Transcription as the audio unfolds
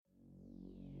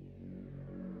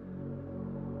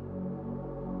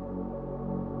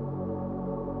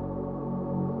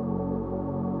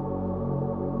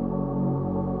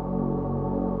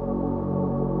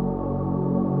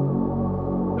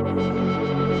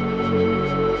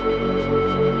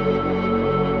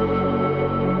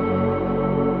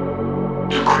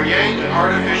create an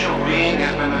artificial being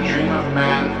has been the dream of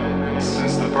man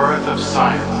since the birth of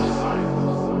science.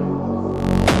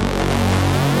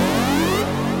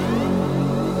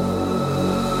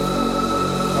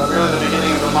 Merely the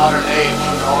beginning of the modern age,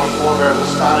 when our forebears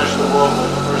astonished the world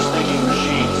with the first thinking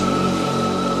machines.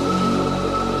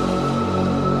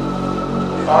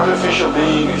 The artificial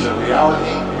being is a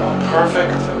reality, a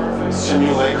perfect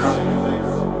simulacrum,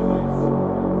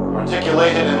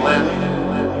 articulated in limb,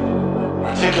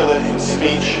 articulate in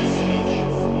speech,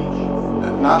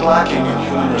 and not lacking in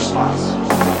human response.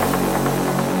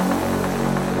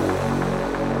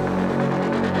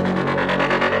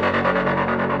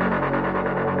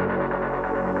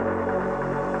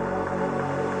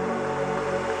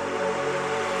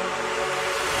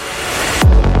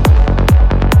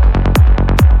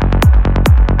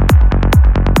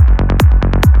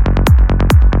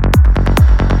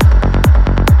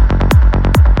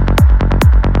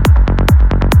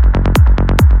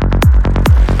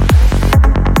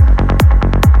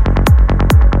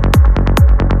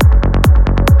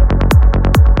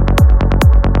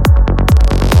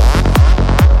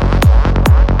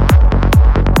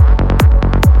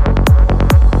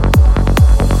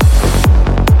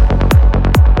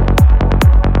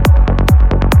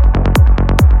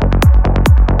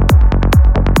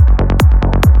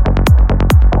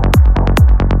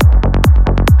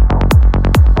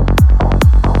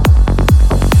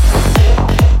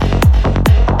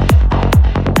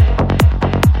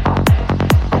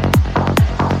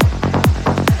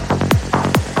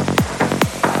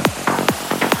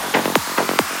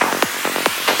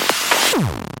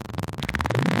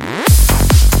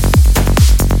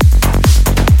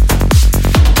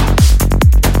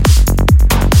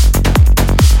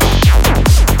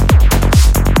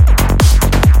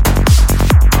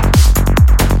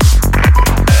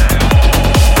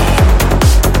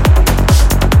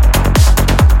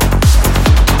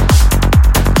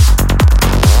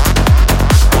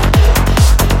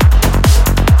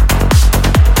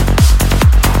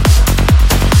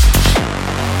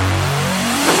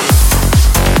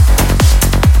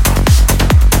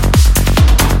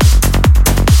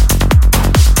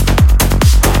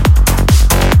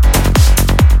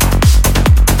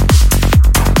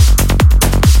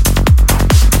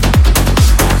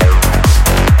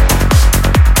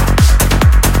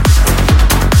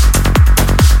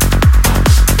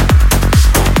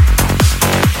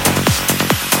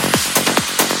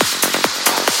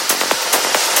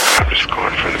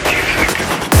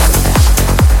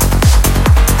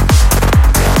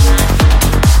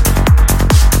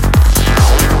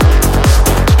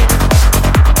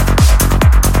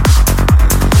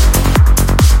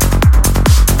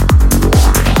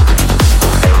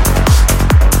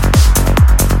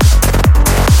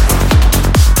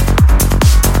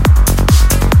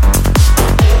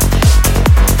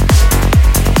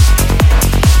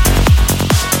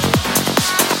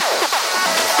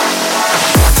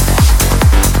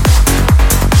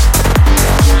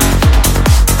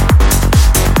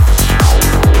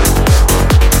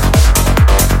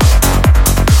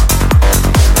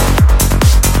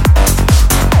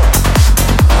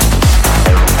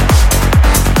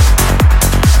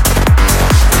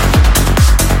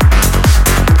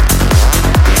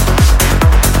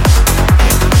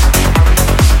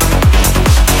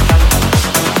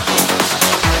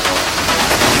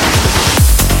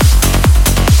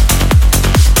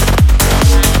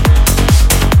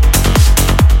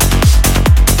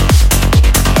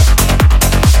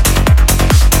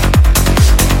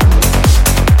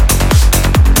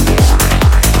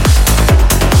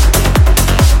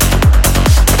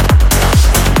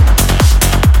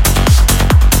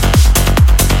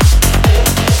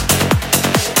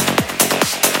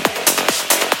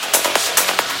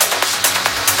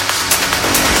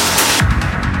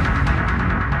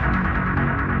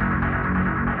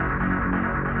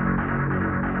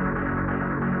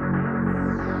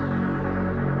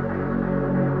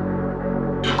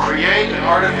 Create an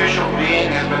artificial being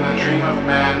has been the dream of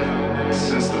man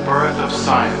since the birth of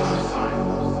science.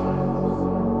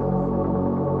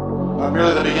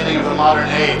 Merely the beginning of the modern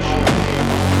age.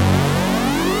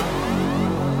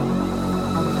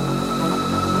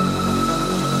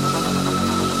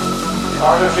 The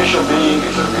artificial being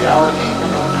is a reality,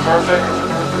 a perfect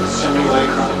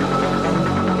simulacrum,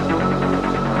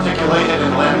 articulated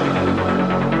in limb,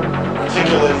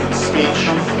 articulate in speech,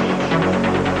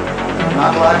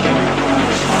 not lacking in human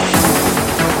response.